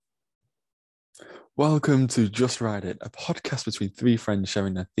Welcome to Just Ride It, a podcast between three friends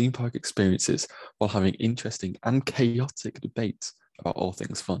sharing their theme park experiences while having interesting and chaotic debates about all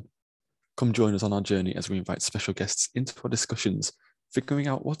things fun. Come join us on our journey as we invite special guests into our discussions, figuring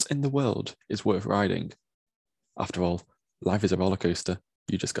out what in the world is worth riding. After all, life is a roller coaster.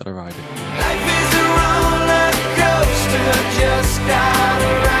 You just gotta ride it. Life is a roller coaster, just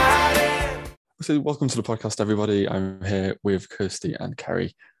gotta ride it. So, welcome to the podcast, everybody. I'm here with Kirsty and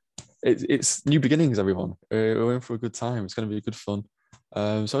Kerry. It's new beginnings, everyone. We're in for a good time. It's going to be good fun.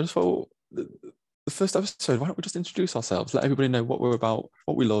 So I just thought the first episode, why don't we just introduce ourselves, let everybody know what we're about,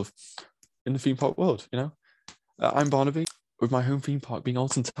 what we love in the theme park world, I'm Barnaby, with my home theme park being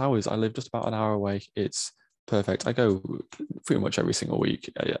Alton Towers. I live just about an hour away. It's perfect. I go pretty much every single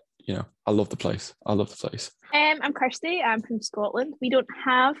week. I love the place. I'm Kirsty. I'm from Scotland. We don't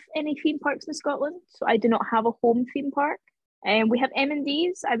have any theme parks in Scotland, so I do not have a home theme park. We have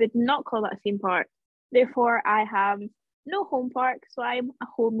M&Ds. I would not call that a theme park. Therefore, I have no home park, so I'm a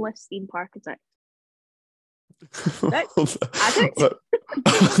homeless theme park addict. Addict?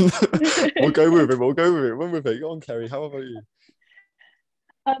 We'll go with it. Run with it. Go on, Kerry. How about you?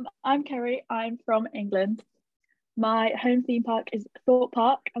 I'm Kerry. I'm from England. My home theme park is Thorpe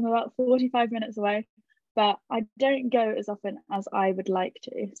Park. I'm about 45 minutes away, but I don't go as often as I would like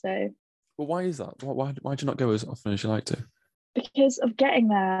to. So, well, why is that? Why do you not go as often as you like to? Because of getting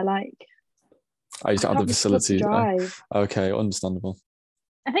there, I used to have the facilities. Drive. Okay, understandable.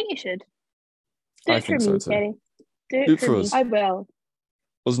 I think you should. Do I it for think me, so too. Kerry. Do Do it it for for me. us. I will.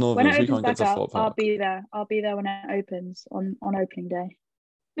 Us When Northerners, it we opens can't get back to up, Thorpe I'll Park. be there. I'll be there when it opens on opening day.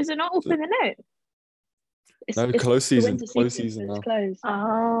 Is it not opening out? No, close the season. winter Close so season it's now. closed.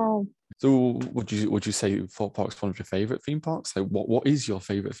 Oh. So would you say Thorpe Park's one of your favourite theme parks? Like, what is your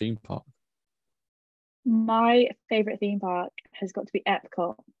favourite theme park? My favourite theme park has got to be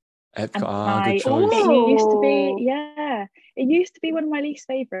Epcot. Epcot, good It choice. used to Oh. be, it used to be one of my least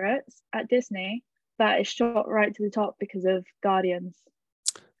favourites at Disney, but it shot right to the top because of Guardians.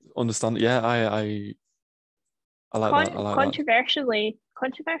 Understand? Yeah, I like that. I like that.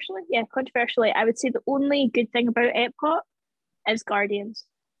 Controversially, I would say the only good thing about Epcot is Guardians.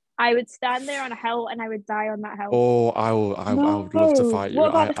 I would stand there on a hill and I would die on that hill. Oh, I would love to fight you. What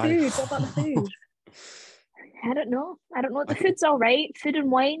about the food? What about the food? I don't know. The food's all right. Food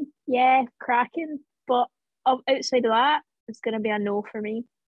and wine, yeah, cracking. But outside of that, it's going to be a no for me.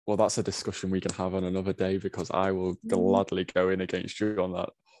 Well, that's a discussion we can have on another day because I will gladly go in against you on that.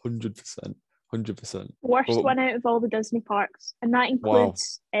 100%. 100%. Worst one out of all the Disney parks. And that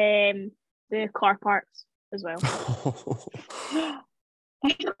includes the car parks as well.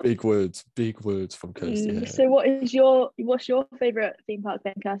 Big words from Kirsty here. So what's your favourite theme park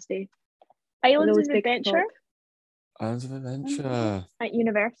then, Kirsty? Islands Those of big Adventure talk. Islands of Adventure. at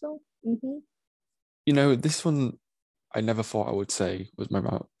Universal. Mm-hmm. This one I never thought I would say was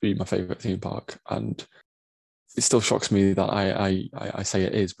be my favourite theme park, and it still shocks me that I say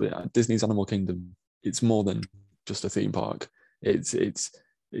it is. But at Disney's Animal Kingdom, it's more than just a theme park. It's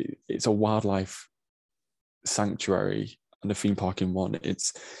a wildlife sanctuary and a theme park in one.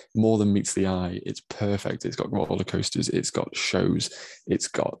 It's more than meets the eye. It's perfect. It's got roller coasters. It's got shows. It's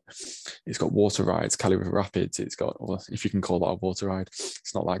got water rides, Cali River Rapids. It's got, well, if you can call that a water ride,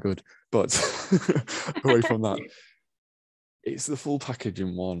 it's not that good. But away from that, it's the full package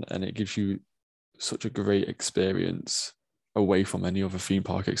in one, and it gives you such a great experience away from any other theme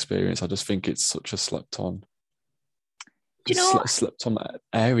park experience. I just think it's such a slept on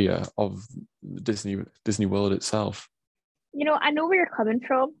area of Disney World itself. I know where you're coming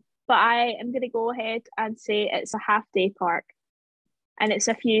from, but I am going to go ahead and say it's a half-day park. And it's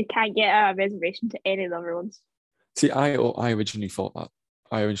if you can't get a reservation to any of the other ones. See, I originally thought that.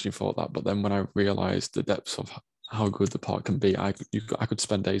 But then when I realised the depths of how good the park can be, I could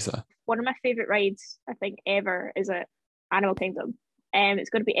spend days there. One of my favourite rides, I think, ever is at Animal Kingdom. It's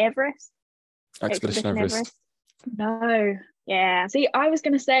going to be Everest. Expedition Everest. No. Yeah. See, I was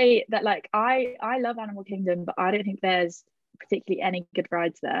going to say that, I love Animal Kingdom, but I don't think there's particularly any good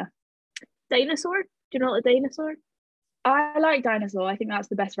rides there. Dinosaur? Do you know the Dinosaur? I like Dinosaur. I think that's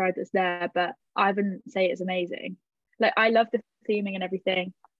the best ride that's there, but I wouldn't say it's amazing. I love the theming and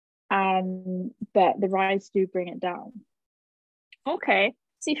everything, but the rides do bring it down. Okay.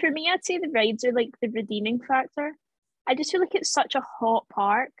 See, for me, I'd say the rides are the redeeming factor. I just feel like it's such a hot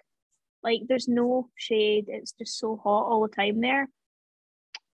park. There's no shade. It's just so hot all the time there.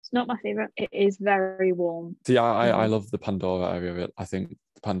 It's not my favourite. It is very warm. See, I love the Pandora area of it. I think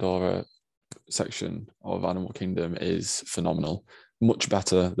the Pandora section of Animal Kingdom is phenomenal. Much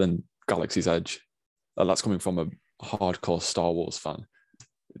better than Galaxy's Edge. That's coming from a hardcore Star Wars fan.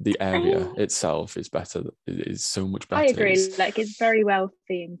 the area itself is better. It is so much better. I agree. It's- Like, it's very well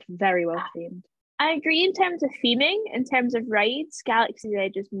themed, very well themed. I agree in terms of theming, in terms of rides, Galaxy's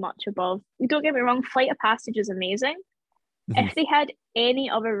Edge is much above. Don't get me wrong, Flight of Passage is amazing. Mhm. If they had any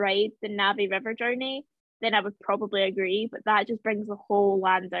other ride than Navi River Journey, then I would probably agree, but that just brings the whole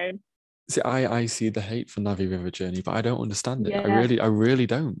land down. See, I see the hate for Navi River Journey, but I don't understand it. Yeah. I really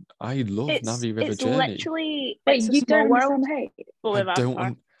don't. I love Navi River It's Journey. literally Wait, it's a you small don't world understand the hate? full I of don't.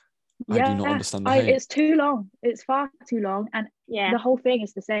 Avatar. I do not understand the hate. It's too long. It's far too long, and Yeah, the whole thing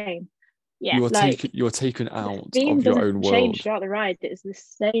is the same. yeah. You're taken out The theme of your doesn't own change world. throughout the ride. It's the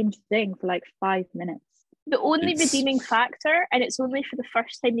same thing for like 5 minutes. The only It's- redeeming factor, and it's only for the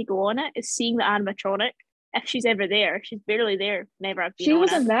first time you go on it, is seeing the animatronic. If she's ever there, she's barely there. Never have been She on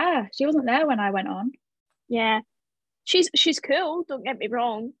wasn't it. there. She wasn't there when I went on. Yeah, she's cool. Don't get me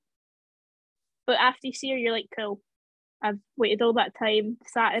wrong, but after you see her, you're like, cool. I've waited all that time,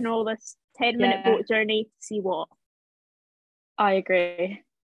 sat in all this 10-minute Yeah. boat journey to see what. I agree.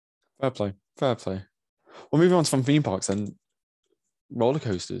 Fair play. Fair play. Well, moving on from theme parks and roller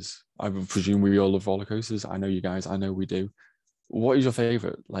coasters. I would presume we all love roller coasters. I know you guys. I know we do. What is your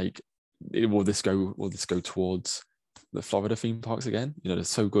favorite? Like, will this go towards the Florida theme parks again? You know, they're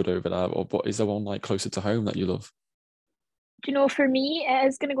so good over there. Or but is there one like closer to home that you love? Do you know, for me, it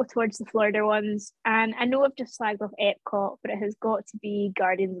is going to go towards the Florida ones. And I know I've just flagged off Epcot, but it has got to be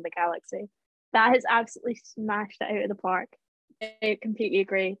Guardians of the Galaxy. That has absolutely smashed it out of the park. I completely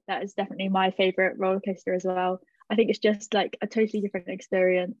agree. That is definitely my favorite roller coaster as well. I think it's just like a totally different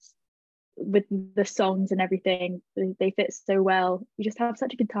experience with the songs and everything. They fit so well. You just have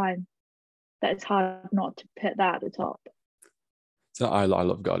such a good time that it's hard not to put that at the top. So I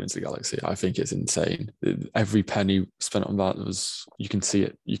love Guardians of the Galaxy. I think it's insane. Every penny spent on that you can see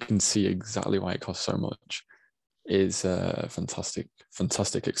it. You can see exactly why it costs so much. It's a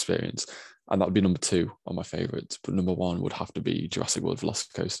fantastic experience. And that would be number 2 on my favorites. But number 1 would have to be Jurassic World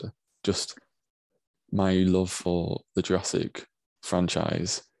Velocicoaster. Just my love for the Jurassic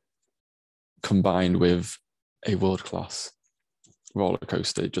franchise combined with a world-class roller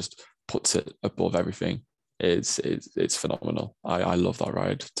coaster just puts it above everything. It's phenomenal. I love that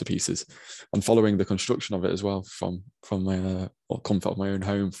ride to pieces. I'm following the construction of it as well from my comfort of my own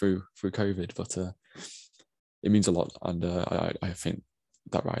home through COVID, but it means a lot, and I think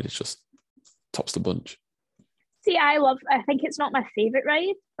that ride is just tops the bunch. See, I think it's not my favourite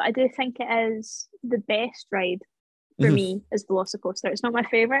ride, but I do think it is the best ride for me is Velocicoaster. It's not my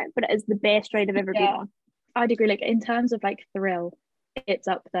favourite, but it is the best ride I've ever been on. I'd agree. Like, in terms of like thrill, it's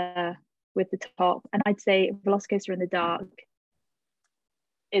up there with the top. And I'd say Velocicoaster in the dark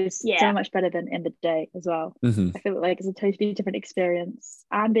is so much better than in the day as well. I feel like it's a totally different experience,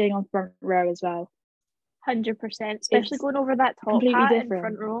 and being on front row as well. 100%, especially going over that top completely hat in different.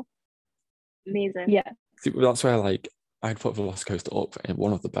 front row. Amazing. Yeah. See, that's where like I'd put Velocicoaster up in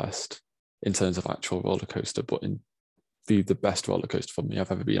one of the best in terms of actual roller coaster, but in the best roller coaster for me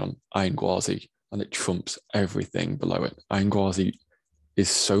I've ever been on, Iron Gwazi, and it trumps everything below it. Iron Gwazi is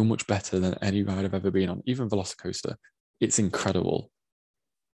so much better than any ride I've ever been on. Even Velocicoaster, it's incredible.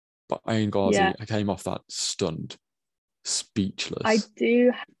 But Iron Gwazi, I came off that stunned, speechless. I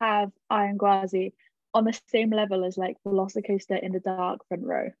do have Iron Gwazi on the same level as like Velocicoaster in the dark front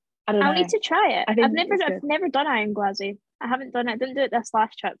row. I don't know. I'll need to try it. I think I've never done Iron Gwazi. I haven't done it. I didn't do it this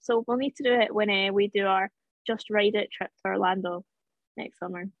last trip, so we'll need to do it when we do our Just Ride It trip to Orlando next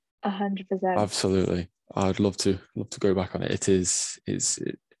summer. 100%. Absolutely, I'd love to go back on it. It's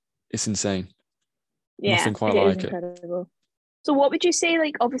insane. Yeah, nothing quite it like is it. incredible. So what would you say,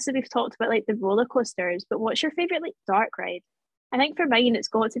 like, obviously we've talked about like the roller coasters, but what's your favorite like dark ride? I think for mine it's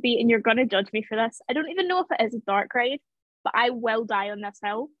got to be, and you're gonna judge me for this, I don't even know if it is a dark ride, but I will die on this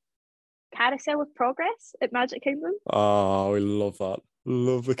hill. Carousel of Progress at Magic Kingdom. Oh, we love that.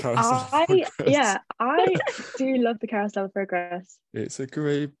 Love the Carousel of Progress. I do love the Carousel of Progress. It's a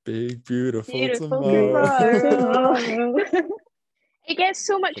great, big, beautiful tomorrow. tomorrow. It gets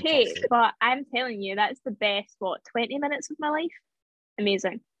so much hate, Fantastic. but I'm telling you, that's the best, 20 minutes of my life?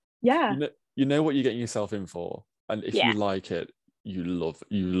 Amazing. Yeah. You know what you're getting yourself in for, and if you like it, you love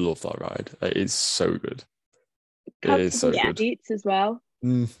that ride. It is so good. It is so good. Seats as well.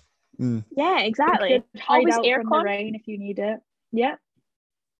 Yeah, exactly. You could hide Always out from the aircon. rain if you need it. Yeah.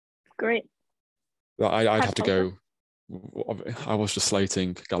 Great. I'd have to go. I was just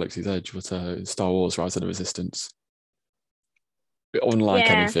slating Galaxy's Edge, but Star Wars: Rise of the Resistance. Unlike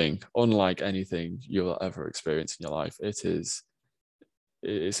anything you'll ever experience in your life, it's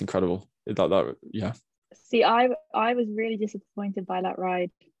incredible. Yeah. See, I was really disappointed by that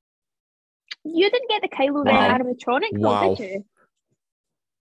ride. You didn't get the Kylo Ren animatronic though, did you?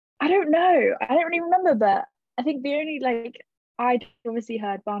 don't know. I don't really remember, but I think the only like I'd obviously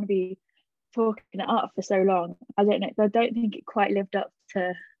heard Barnaby talking it up for so long. I don't know. I don't think it quite lived up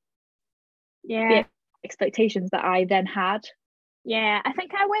to Yeah. the expectations that I then had. Yeah, I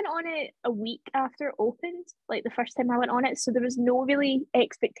think I went on it a week after it opened, like the first time I went on it. So there was no really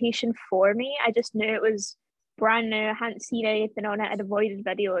expectation for me. I just knew it was brand new. I hadn't seen anything on it. I'd avoided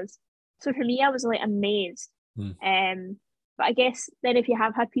videos. So for me, I was like amazed. But I guess then if you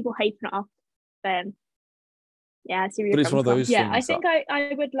have had people hyping it up, then yeah, I see where But you're it's one coming of those Yeah, I things think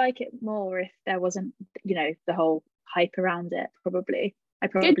I would like it more if there wasn't, the whole hype around it, probably. I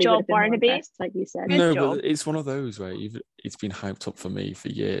probably job, would have been more Barnaby. impressed, like you said. Good no, job. but it's one of those where it's been hyped up for me for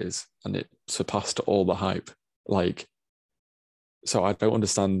years and it surpassed all the hype. Like, so I don't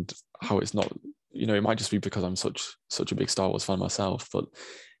understand how it's not, it might just be because I'm such a big Star Wars fan myself, but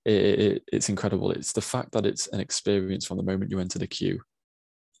it's incredible. It's the fact that it's an experience from the moment you enter the queue.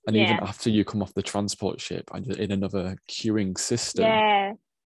 And even Yeah. after you come off the transport ship and you're in another queuing system, Yeah.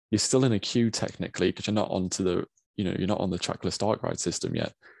 you're still in a queue technically because you're not onto the, you're not on the trackless dark ride system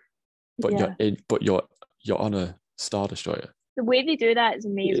yet. But you're on a Star Destroyer. The way they do that is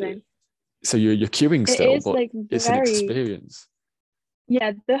amazing. So you're queuing It still, is, but like, it's an very- experience.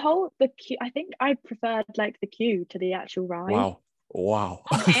 Yeah, the queue. I think I preferred like the queue to the actual ride. Wow.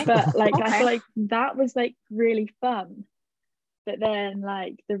 Okay. But like I Okay. feel like that was like really fun. But then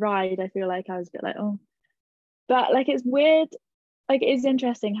like the ride, I feel like I was a bit like, oh. But like it's weird. Like it is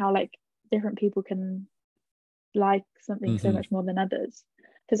interesting how like different people can like something so Mhm. much more than others.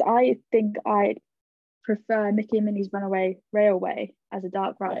 Because I think I prefer Mickey and Minnie's Runaway Railway as a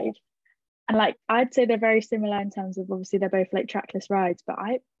dark ride. And like I'd say they're very similar in terms of obviously they're both like trackless rides, but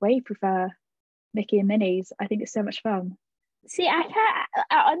I way prefer Mickey and Minnie's. I think it's so much fun. See,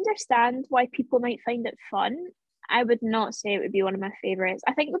 I understand why people might find it fun. I would not say it would be one of my favourites.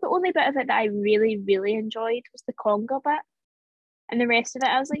 I think the only bit of it that I really, really enjoyed was the Congo bit. And the rest of it,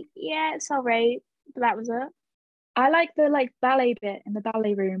 I was like, yeah, it's all right. But that was it. I like the like ballet bit in the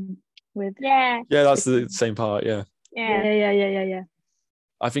ballet room with Yeah, Yeah, that's the same part. Yeah, yeah. yeah.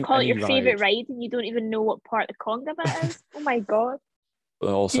 I think Call it any your favourite ride, ride and you don't even know what part the Congo bit is. Oh my God. but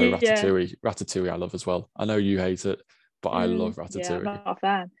also Yeah. Ratatouille. Ratatouille, I love as well. I know you hate it, but I love Yeah, I'm Ratatouille. not a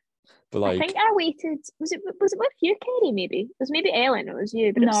fan. But I think I waited. Was it with you, Kerry? Maybe it was maybe Ellen. It was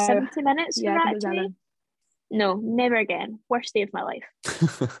you, but it was No. 70 minutes for Yeah, I think it was Ratatouille. Ellen. No, never again. Worst day of my life,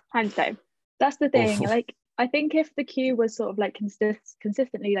 hands down. That's the thing. Awful. Like I think if the queue was sort of like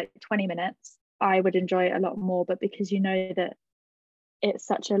consistently like 20 minutes, I would enjoy it a lot more. But because you know that it's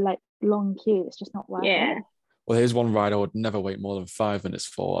such a like long queue, it's just not worth Yeah. it. Well, here's one ride I would never wait more than 5 minutes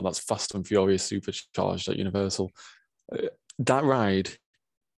for, and that's Fast and Furious Supercharged at Universal. That ride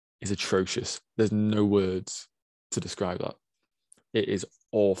is atrocious. There's no words to describe that. It is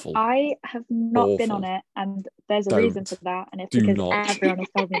awful. I have not been on Awful. it, and there's a Don't. reason for that, and it's Do because not. everyone has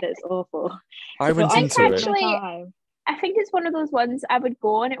told me that it's awful. I So went I into took it. Actually, my time. I think it's one of those ones I would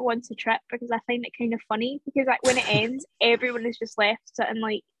go on it once a trip because I find it kind of funny because like when it ends, everyone is just left sitting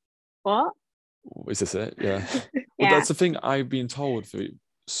like, what? Is this it? Yeah. Well, Yeah. that's the thing I've been told for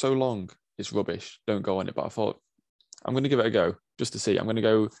so long. It's rubbish. Don't go on it. But I thought I'm going to give it a go just to see. I'm going to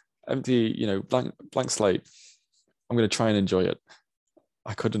go empty, blank slate. I'm going to try and enjoy it.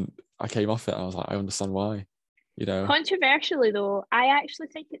 I couldn't. I came off it. I was like, I understand why. Controversially though, I actually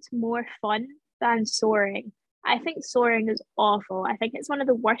think it's more fun than soaring. I think soaring is awful. I think it's one of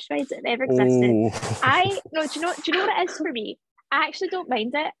the worst rides that have ever existed. Oh. No, do you know what it is for me? I actually don't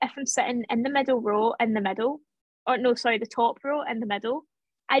mind it if I'm sitting in the middle row in the middle. Or no, sorry, the top row in the middle.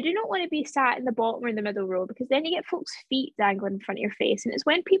 I do not want to be sat in the bottom or in the middle row because then you get folks' feet dangling in front of your face. And it's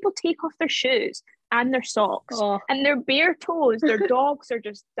when people take off their shoes and their socks Oh, and their bare toes, their dogs are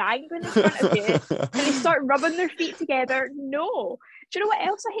just dangling in front of you and they start rubbing their feet together. No. Do you know what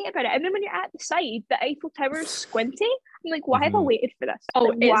else I hate about it? And then when you're at the side, the Eiffel Tower is squinty. I'm like, why have I Mhm. waited for this? oh,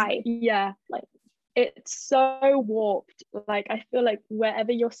 Like, why? Yeah, Like, it's so warped. Like I feel like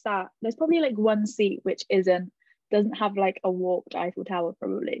wherever you're sat, there's probably like one seat which doesn't have like a warped Eiffel Tower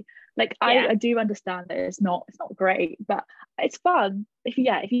probably. Like Yeah. I do understand that it's not great, but it's fun. If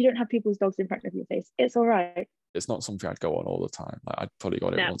you don't have people's dogs in front of your face, it's all right. It's not something I'd go on all the time. Like, I'd probably go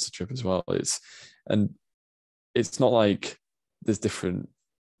on it No. once a trip as well. It's not like there's different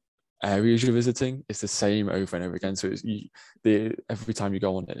areas you're visiting. It's the same over and over again. So every time you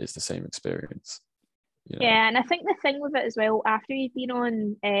go on it, it's the same experience. Yeah, and I think the thing with it as well, after you've been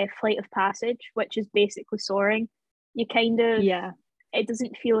on Flight of Passage, which is basically soaring, you kind of, Yeah. it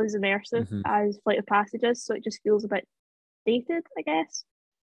doesn't feel as immersive Mhm. as Flight of Passage is, so it just feels a bit dated, I guess.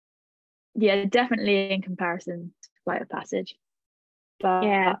 Yeah, definitely in comparison to Flight of Passage. But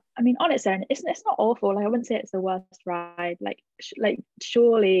Yeah. I mean, on its own, it's not awful. Like I wouldn't say it's the worst ride. Like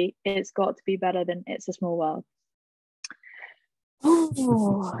surely it's got to be better than It's a Small World.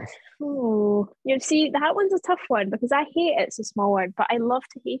 Oh, you see, that one's a tough one because I hate It's a Small World, but I love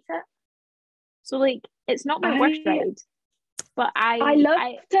to hate it. So like, it's not my worst ride, but I love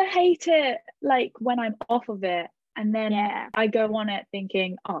to hate it like when I'm off of it, and then Yeah. I go on it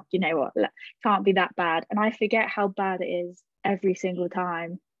thinking, oh, you know what, can't be that bad, and I forget how bad it is every single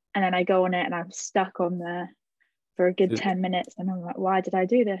time, and then I go on it and I'm stuck on there for a good 10 minutes, and I'm like, why did I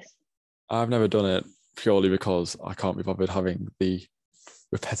do this? I've never done it purely because I can't be bothered having the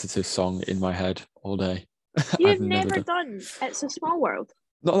repetitive song in my head all day. You've I've never done It's a Small World.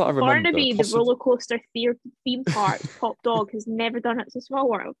 Not that I remember. Barnaby, the roller coaster theme park top dog, has never done It's a Small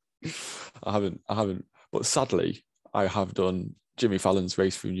World. I haven't. But sadly, I have done Jimmy Fallon's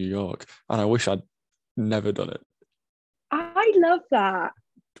Race Through New York, and I wish I'd never done it. I love that.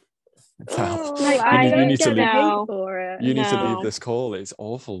 Oh, Like, you need to get the leave. hate for it. You need to leave No. this call. It's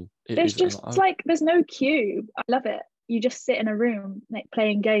awful. There's just like there's no queue. I love it. You just sit in a room like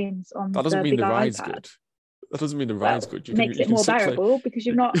playing games on that doesn't the mean big the ride's iPad. good. That doesn't mean the ride's good. It makes it more bearable because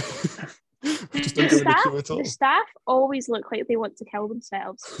you've not. Just don't go in the queue at all. The staff always look like they want to kill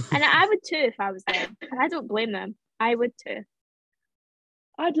themselves, and I would too if I was them. And I don't blame them. I would too.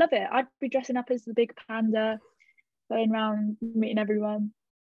 I'd love it. I'd be dressing up as the big panda, going around meeting everyone.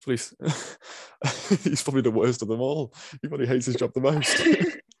 Please. He's probably the worst of them all. He probably hates his job the most.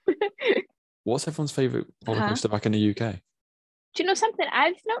 What's everyone's favourite roller coaster back in the UK? Do you know something?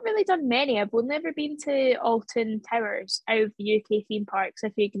 I've not really done many. I've only ever been to Alton Towers out of the UK theme parks,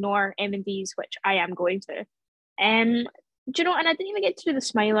 if you ignore M&D's, which I am going to. Do you know, and I didn't even get to do the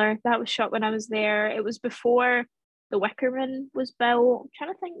Smiler. That was shot when I was there. It was before the Wickerman was built. I'm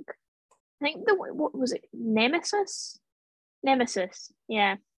trying to think. I think what was it? Nemesis?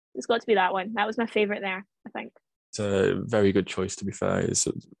 Yeah. It's got to be that one. That was my favourite there, I think. It's a very good choice, to be fair.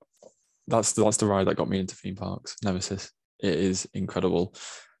 That's the ride that got me into theme parks, Nemesis. It is incredible.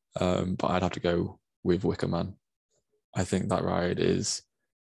 But I'd have to go with Wicker Man. I think that ride is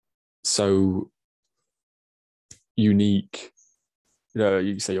so unique. You know,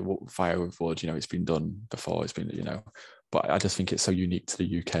 you say Fire Overboard, it's been done before, but I just think it's so unique to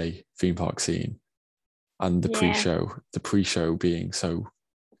the UK theme park scene. And the pre-show being so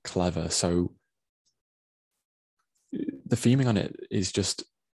clever, so the theming on it is just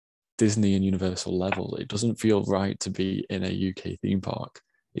Disney and Universal level. It doesn't feel right to be in a UK theme park.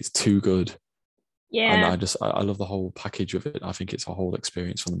 It's too good. Yeah. And I love the whole package of it. I think it's a whole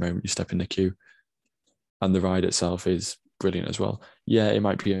experience from the moment you step in the queue. And the ride itself is brilliant as well. Yeah, it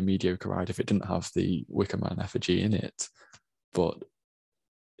might be a mediocre ride if it didn't have the Wicker Man effigy in it, but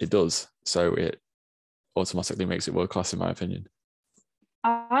it does. So it automatically makes it world class in my opinion.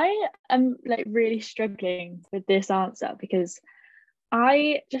 I am like really struggling with this answer because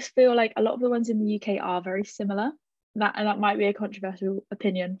I just feel like a lot of the ones in the UK are very similar. That might be a controversial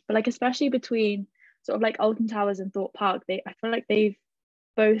opinion, but like especially between sort of like Alton Towers and Thorpe Park, I feel like they've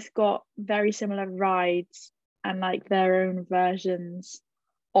both got very similar rides and like their own versions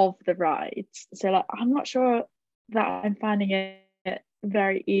of the rides. So like I'm not sure that I'm finding it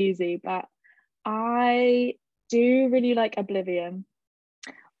very easy, but I do really like Oblivion.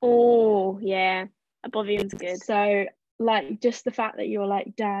 Oh yeah, Oblivion's good. So like just the fact that you're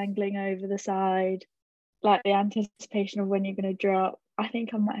like dangling over the side, like the anticipation of when you're going to drop, I think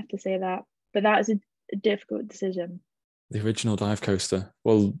I might have to say that. But that is a difficult decision. The original dive coaster.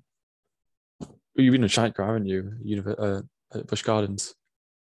 Well, you've been a Shankar, haven't you? At Busch Gardens.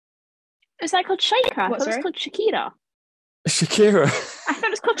 Is that called Shaika? I thought it was sorry? called Shakira. Shakira. I thought it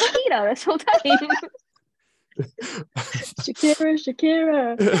was called Shakira this whole time.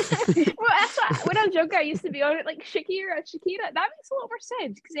 Shakira. Well, that's what, when I was younger, I used to be on it like Shakira. That makes a lot more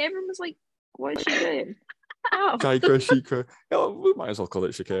sense because everyone was like, "What is she doing?" Oh, Shikra. Yeah, we might as well call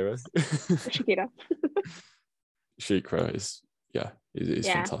it Shakira. Shakira. Shikra is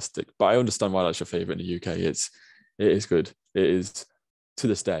fantastic. But I understand why that's your favourite in the UK. It is good. It is to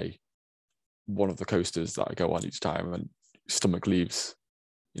this day one of the coasters that I go on each time, and your stomach leaves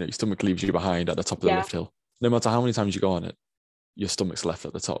you behind at the top of the lift hill. No matter how many times you go on it, your stomach's left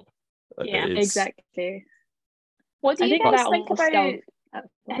at the top. Yeah, exactly. What do you guys think about?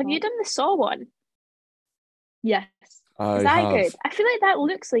 Have you done the Saw one? Yes. Is that good? I feel like that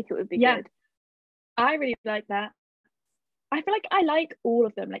looks like it would be good. I really like that. I feel like I like all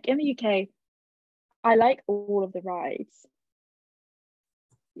of them. Like in the UK, I like all of the rides.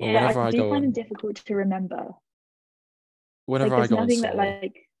 Yeah, I do find them difficult to remember. Whenever I go on Saw, that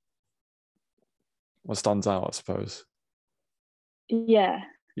like what stands out, I suppose. Yeah.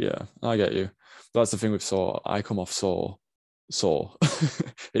 Yeah, I get you. That's the thing with Saw. I come off Saw.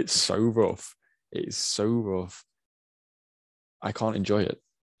 It's so rough. It's so rough. I can't enjoy it.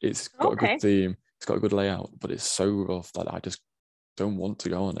 It's got a Okay. good theme. It's got a good layout, but it's so rough that I just don't want to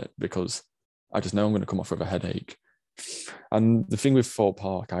go on it because I just know I'm going to come off with a headache. And the thing with Thorpe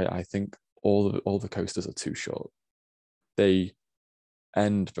Park, I think all the coasters are too short. They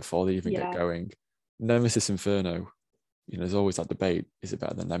end before they even get going. Nemesis Inferno, there's always that debate: is it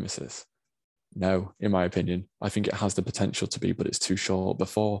better than Nemesis? No, in my opinion, I think it has the potential to be, but it's too short.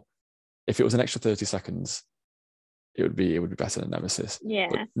 If it was an extra 30 seconds, it would be better than Nemesis. Yeah.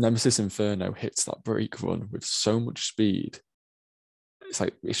 But Nemesis Inferno hits that brake run with so much speed. It's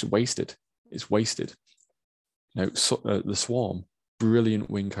like it's wasted. It's wasted. The Swarm, brilliant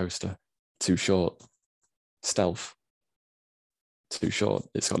wing coaster, too short. Stealth, too short.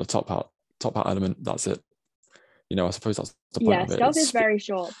 It's got a top hat element. That's it. I suppose that's the point of it. Stealth is very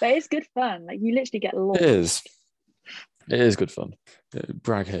short, but it's good fun. Like, you literally get lost. It is good fun.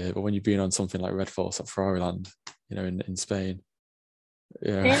 Brag here, but when you've been on something like Red Force at Ferrariland, in Spain.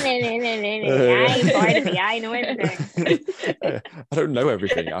 Yeah. I'm Barnaby. I know everything. I don't know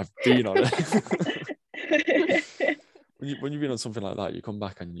everything. I've been on it. When you've been on something like that, you come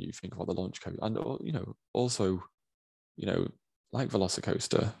back and you think about the launch code, and also, like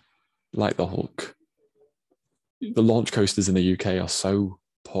Velocicoaster, like the Hulk, the launch coasters in the UK are so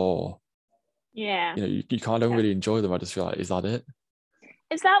poor. Yeah. You don't really enjoy them. I just feel like, is that it?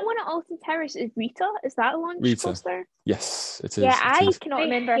 Is that one at Alton Towers? Is Rita? Is that a launch coaster? Yes, it is. Yeah, I cannot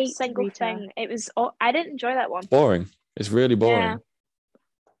remember a single thing. It was. I didn't enjoy that one. It's boring. It's really boring. Yeah.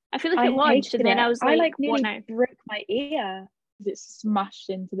 I feel like it launched, and then I was like, nearly what now? broke my ear because it smashed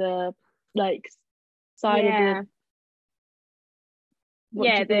into the side of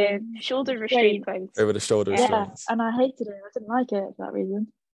the shoulder restraint things. Over the shoulder restraints. And I hated it. I didn't like it for that reason.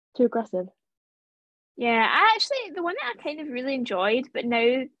 Too aggressive. Yeah, the one that I kind of really enjoyed, but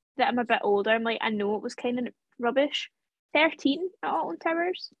now that I'm a bit older, I'm like, I know it was kind of rubbish. 13 at Alton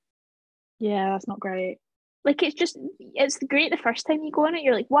Towers. Yeah, that's not great. Like, it's great the first time you go on it,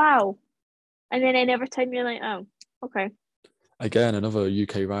 you're like, wow. And then every time you're like, oh, okay. Again, another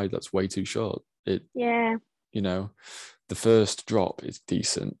UK ride that's way too short. Yeah. The first drop is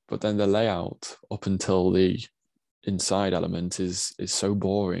decent, but then the layout up until the inside element is so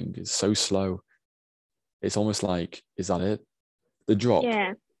boring. It's so slow. It's almost like, is that it? The drop,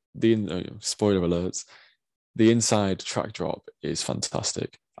 spoiler alerts, the inside track drop is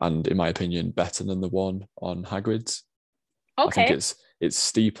fantastic. And in my opinion, better than the one on Hagrid's. Okay. I think it's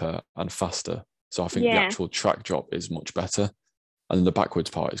steeper and faster. So I think the actual track drop is much better. And the backwards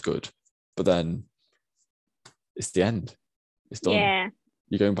part is good. But then it's the end. It's done. Yeah.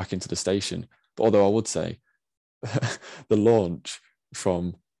 You're going back into the station. But although I would say the launch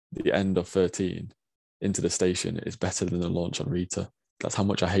from the end of 13 into the station is better than the launch on Rita. That's how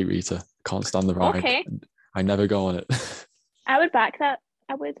much I hate Rita. Can't stand the ride. Okay. I never go on it. I would back that.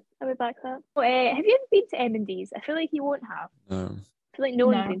 I would back that. Have you ever been to M&D's? I feel like you won't have. No. I feel like no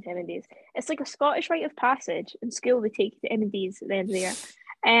one's been to M&D's. It's like a Scottish rite of passage. In school, they take you to M&D's at the end of the year.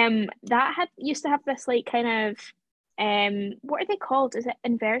 That used to have this like kind of what are they called? Is it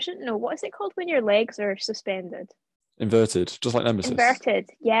inversion? No, what is it called when your legs are suspended? Inverted, just like Nemesis. Inverted,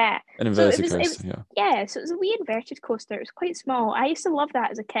 yeah. An inverted coaster, yeah. Yeah, so it was a wee inverted coaster. It was quite small. I used to love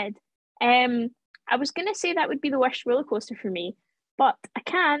that as a kid. I was going to say that would be the worst roller coaster for me, but I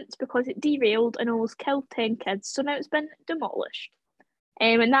can't because it derailed and almost killed 10 kids, so now it's been demolished.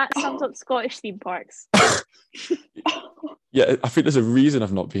 And that sums up Scottish theme parks. Yeah, I think there's a reason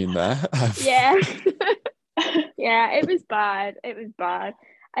I've not been there. Yeah. Yeah, it was bad. It was bad.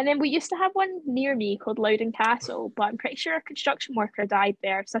 And then we used to have one near me called Loudon Castle, but I'm pretty sure a construction worker died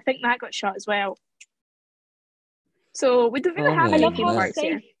there, so I think that got shut as well. So we don't really have any theme parks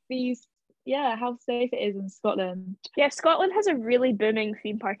here. How safe it is in Scotland. Yeah, Scotland has a really booming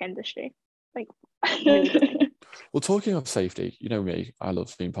theme park industry. Like, really booming. Well, talking of safety, you know me, I love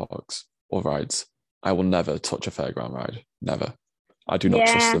theme parks or rides. I will never touch a fairground ride. Never. I do not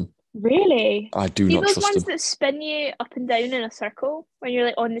trust them. Really? I do not trust them. Those ones that spin you up and down in a circle when you're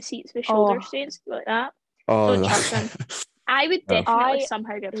like on the seats with shoulder restraints like that. Don't trust them. I would definitely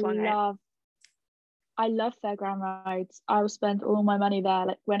somehow get flung out. I love fairground rides. I will spend all my money there.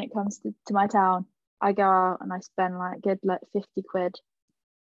 Like when it comes to my town, I go out and I spend like 50 quid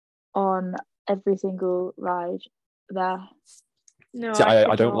on every single ride there. No, see,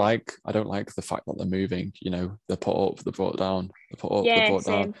 I don't like the fact that they're moving. They're put up, they're brought down, they're put up, they're brought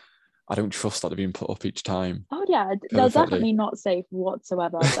down. I don't trust that they're being put up each time. Oh yeah, they're definitely not safe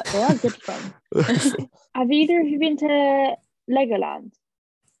whatsoever, but they are good fun. Have either of you been to Legoland.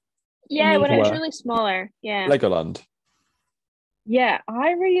 Yeah, when it was Where? really smaller. Yeah. Legoland. Yeah,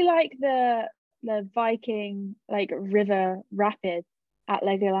 I really like the Viking like river rapid at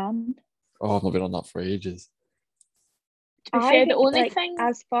Legoland. Oh, I've not been on that for ages. To be I fair, the think only like thing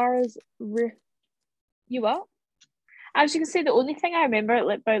as far as you are, I was going to say the only thing I remember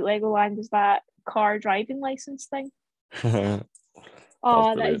about Legoland is that car driving license thing. That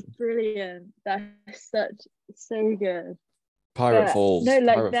was oh, that is brilliant. brilliant. That's so good. Pirate But no, Falls.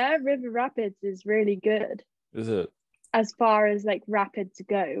 like their river rapids is really good Is it? as far as like rapids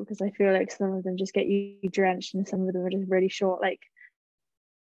go, because I feel like some of them just get you drenched and some of them are just really short. Like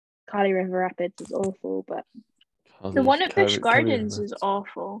Kali River Rapids is awful, but The one at Busch Kerry Gardens is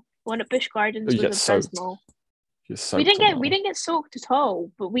awful. The one at Busch Oh, Gardens you get was soaked. abysmal. You're We soaked didn't on get that we one. didn't get soaked at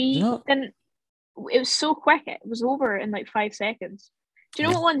all, but You we know? didn't. It was so quick; it was over in like 5 seconds. Do you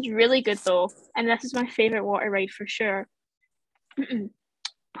know what one's really good though? And this is my favorite water ride for sure.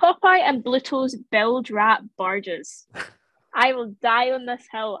 Popeye and Bluto's bilge wrap barges. I will die on this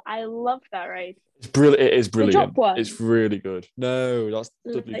hill. I love that ride. It's brilliant. It is the drop brilliant. one. It's really good. No, that's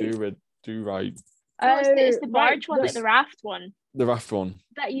Dudley Like, Do right. No, it's the right, barge one, like the raft one. The raft one.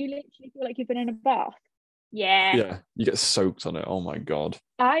 that you literally feel like you've been in a bath. Yeah. Yeah, you get soaked on it. Oh my god.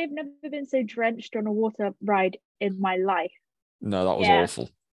 I've never been so drenched on a water ride in my life. No, that was Yeah. awful.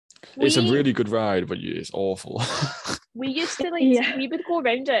 It's a We really good ride, but it's awful. we used to like Yeah. we would go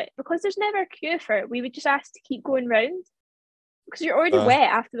around it because there's never a queue for it. We would just ask to keep going round because you're already wet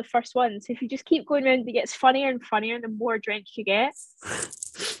after the first one. So if you just keep going round, it gets funnier and funnier the more drenched you get.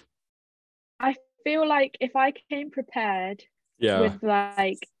 I feel like if I came prepared Yeah. with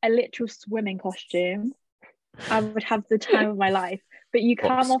like a literal swimming costume, I would have the time of my life. But you come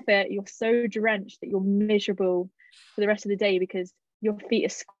Box. off it, you're so drenched that you're miserable for the rest of the day because your feet are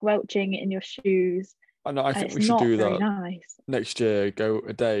squelching in your shoes. I know. I think It's we should not do very that nice. next year. Go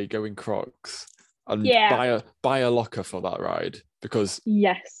in Crocs and Yeah. buy a locker for that ride because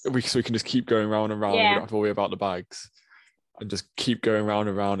Yes. we can just keep going round and round. We Yeah. don't have to worry about the bags and just keep going round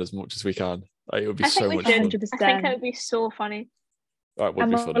and round as much as we can. Like, it would be I think so we much should. fun. 100%. I think it would be so funny. That would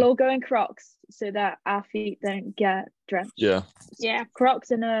And be we'll funny. all go in Crocs so that our feet don't get drenched. Yeah. Yeah.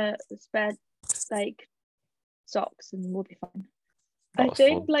 Crocs and a spare like socks and we'll be fine. That I was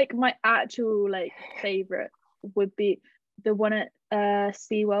think fun. like my actual like favorite would be the one at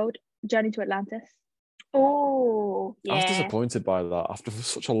SeaWorld, Journey to Atlantis. Oh, I was yeah. disappointed by that. After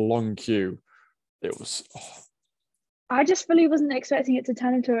such a long queue, it was I just really wasn't expecting it to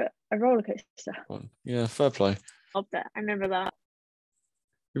turn into a roller coaster. fun. Yeah, fair play. Loved it. I remember that.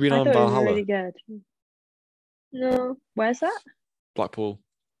 You've been I on thought it was Valhalla, really good. No. Where's that? Blackpool.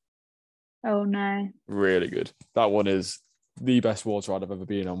 Oh no. Really good. That one is the best water ride I've ever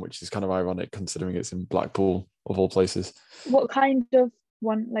been on, which is kind of ironic considering it's in Blackpool of all places. What kind of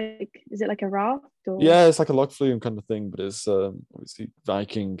one? Like, is it like a raft or? Yeah, it's like a log flume kind of thing, but it's obviously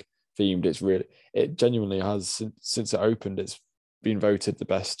Viking themed. It genuinely has since it opened. It's been voted the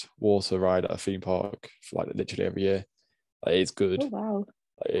best water ride at a theme park for like literally every year. Like, it's good. Oh wow.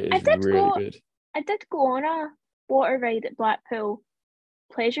 Like, it I is did really go- good. I did go on a water ride at Blackpool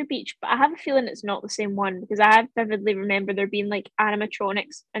Pleasure Beach, but I have a feeling it's not the same one because I vividly remember there being like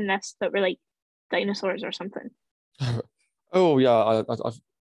animatronics in this that were like dinosaurs or something. Oh yeah, I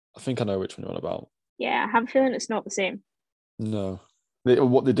think I know which one you're on about. Yeah, I have a feeling it's not the same. No,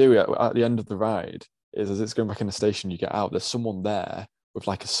 what they do at the end of the ride is as it's going back in the station, you get out. There's someone there with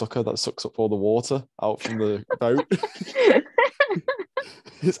like a sucker that sucks up all the water out from the boat.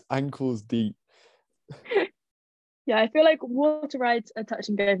 His ankles deep. Yeah, I feel like water rides are touch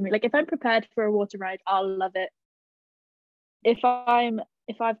and go for me. Like if I'm prepared for a water ride, I'll love it. If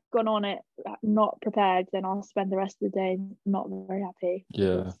I've gone on it not prepared, then I'll spend the rest of the day not very happy.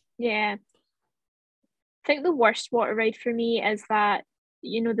 Yeah. Yeah. I think the worst water ride for me is that,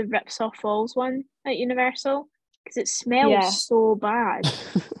 you know, the Ripsaw Falls one at Universal because it smells Yeah. so bad.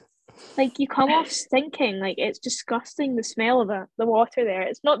 Like you come off stinking. Like it's disgusting the smell of it, the water there.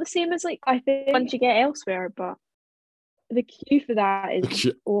 It's not the same as like I think ones you get elsewhere, but the queue for that is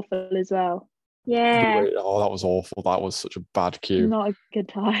queue- awful as well. yeah. Oh, that was awful. That was such a bad queue. Not a good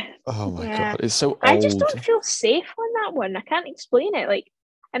time. Oh my Yeah. god, it's so old. I just don't feel safe on that one. I can't explain it. Like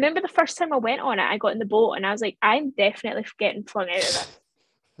I remember the first time I went on it, I got in the boat and I was like, I'm definitely getting flung out of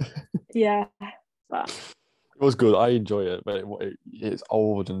it. Yeah. But It was good. I enjoy it, but it's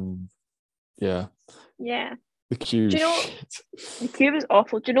old and yeah, yeah. the queue. Do you know- shit. The queue is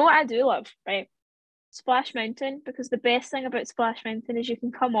awful. Do you know what I do love? Right. Splash Mountain, because the best thing about Splash Mountain is you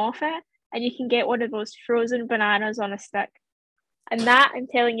can come off it and you can get one of those frozen bananas on a stick. And that, I'm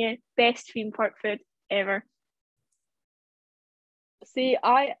telling you, best theme park food ever. See,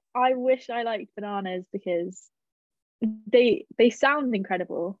 I wish I liked bananas because they sound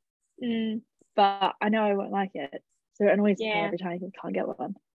incredible, but I know I won't like it. So it annoys me Yeah. every time I can't get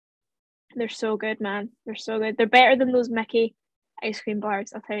one. They're so good, man. They're so good. They're better than those Mickey ice cream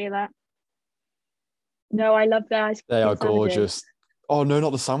bars, I'll tell you that. No, I love their ice cream They are sandwiches. gorgeous. Oh no,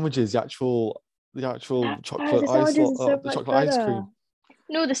 not the sandwiches. The actual chocolate the ice, sandwiches are so the much chocolate ice better. cream.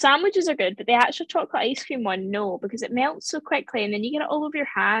 No, the sandwiches are good, but the actual chocolate ice cream one, no, because it melts so quickly and then you get it all over your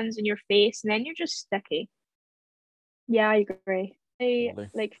hands and your face and then you're just sticky. Yeah, I agree. Lovely.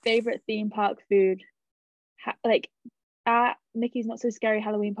 Like favorite theme park food. Like at Mickey's Not So Scary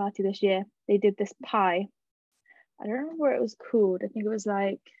Halloween party this year, they did this pie. I don't remember what it was called. I think it was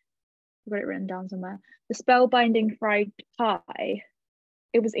like, I've got it written down somewhere. The spellbinding fried pie.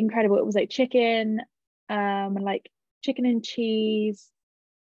 It was incredible. It was like chicken, and like chicken and cheese.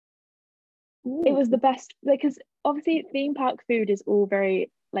 It was the best, like, because obviously theme park food is all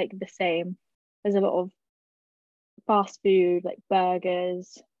very like the same. There's a lot of fast food, like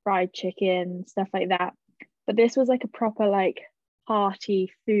burgers, fried chicken, stuff like that. But this was like a proper like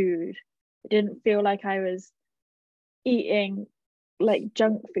hearty food. It didn't feel like I was eating like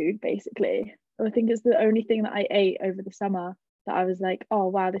junk food, basically. I think it's the only thing that I ate over the summer that I was like, oh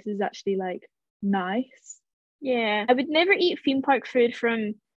wow, this is actually like nice. Yeah, I would never eat theme park food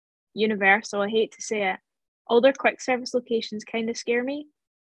from Universal. I hate to say it. All their quick service locations kind of scare me.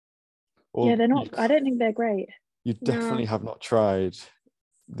 Well, Yeah, they're not. I don't think they're great. You definitely have not tried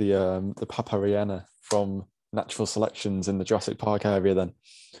the Papariana from Natural Selections in the Jurassic Park area then,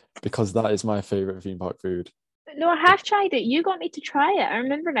 because that is my favorite theme park food. No, I have tried it. You got me to try it. I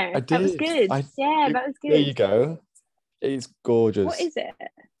remember now. I That was did. good. That was good. There you go. It's gorgeous. What is it?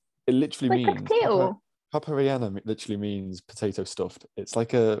 It literally Like a means potato. Papariana literally means potato stuffed. It's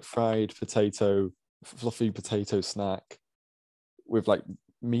like a fried potato, fluffy potato snack with like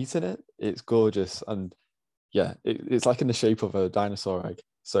meat in it. It's gorgeous, and yeah, it's like in the shape of a dinosaur egg.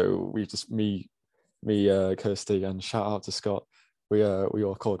 So we just me, Kirsty, and shout out to Scott. We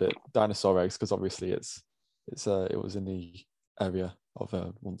all called it dinosaur eggs because obviously it was in the area of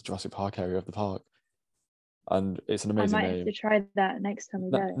the Jurassic Park area of the park, and it's an amazing I might name. have to try that next time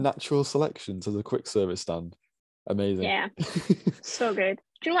we go. Natural Selections as a quick service stand, amazing. Yeah, so good.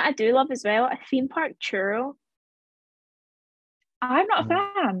 Do you know what I do love as well? A theme park churro. I'm not a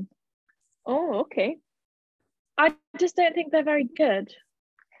fan. Oh, okay. I just don't think they're very good.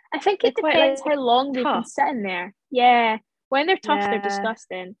 I think They're it quite, depends like, how long they've been tough. sitting there. Yeah, when they're tough, they're Yeah.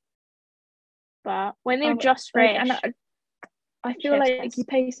 disgusting. But when they're Um, just like, fresh, and I feel chef's like kiss. you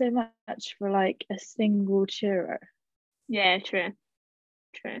pay so much for like a single churro. Yeah, true.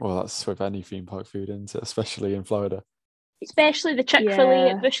 Well, that's with any theme park food, isn't it? Especially in Florida. Especially the Chick-fil-A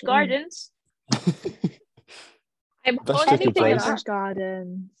Yeah. at Busch Gardens. I'm Best haunted chicken by Anything at place. that. Busch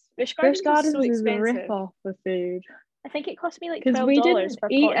Gardens. Busch Busch Gardens Gardens is so is a expensive. rip-off for food. I think it cost me like Because $12 we didn't for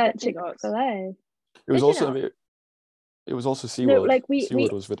a eat pot of at Dippin' Dots. Chick-fil-A. It was Did you also not? it was also SeaWorld. No, like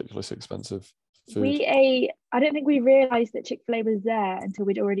SeaWorld was ridiculously expensive food. we ate. I don't think we realised that Chick-fil-A was there until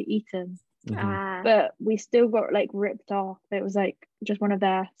we'd already eaten. Mhm. But we still got like ripped off. It was like just one of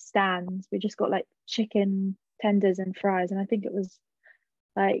their stands. We just got like chicken tenders and fries, and I think it was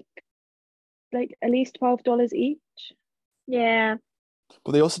like at least $12 each. Yeah.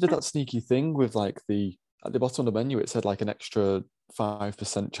 But they also did that sneaky thing with like at the bottom of the menu, it said like an extra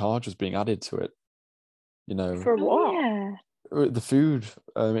 5% charge was being added to it. You know, For what? Yeah. the food.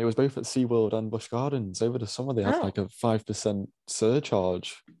 It was both at SeaWorld and Busch Gardens. Over the summer, they had Oh. like a 5%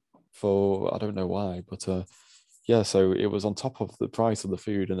 surcharge for I don't know why, but yeah. So it was on top of the price of the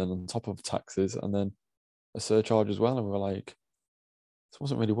food, and then on top of taxes, and then a surcharge as well. And we were like, this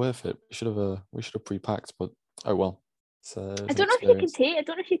wasn't really worth it. We should have pre-packed, but oh well. I don't know if you can take. I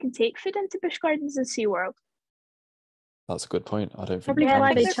don't know if you can take food into Busch Gardens and SeaWorld. That's a good point. I don't think Probably you Yeah, can. why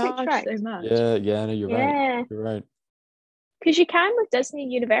I they think they're quite charge strict. so much. Yeah, no, you're right. Yeah, You're right. because you can with Disney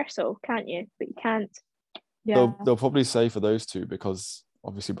and Universal, can't you? But you can't. Yeah. They'll probably say for those two because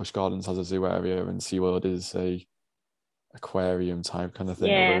obviously Busch Gardens has a zoo area and SeaWorld is a aquarium type kind of thing.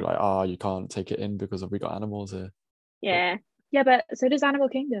 Yeah. Where they're like, you can't take it in because we got animals here. Yeah. Yeah, but so does Animal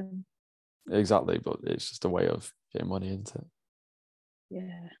Kingdom. Exactly, but it's just a way of getting money into it.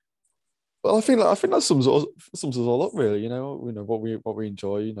 Yeah. Well, I think that sums us all up really. You know what we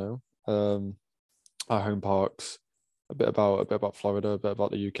enjoy. You know, our home parks, a bit about Florida, a bit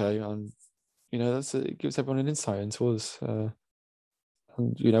about the UK, and you know it gives everyone an insight into us.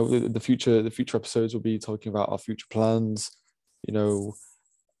 And you know the future episodes will be talking about our future plans. You know,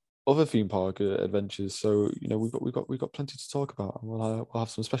 other theme park adventures. So you know we've got plenty to talk about, and we'll have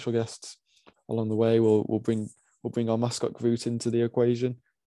some special guests along the way. We'll bring We'll bring our mascot Groot into the equation.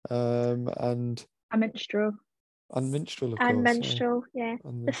 And A minstrel. Minstrel, of And course. Minstrel, yeah.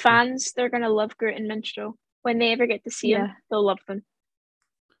 And The Minstrel. fans, they're going to love Groot and Minstrel. When they ever get to see them, Yeah. they'll love them.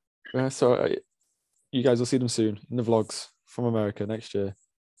 Yeah, so you guys will see them soon in the vlogs from America next year.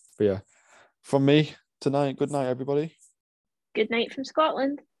 But yeah, from me tonight, good night, everybody. Good night from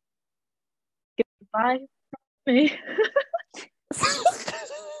Scotland. Bye. Me.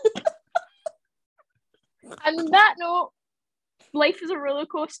 And on that note, life is a roller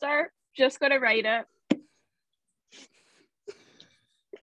coaster. Just got to ride it.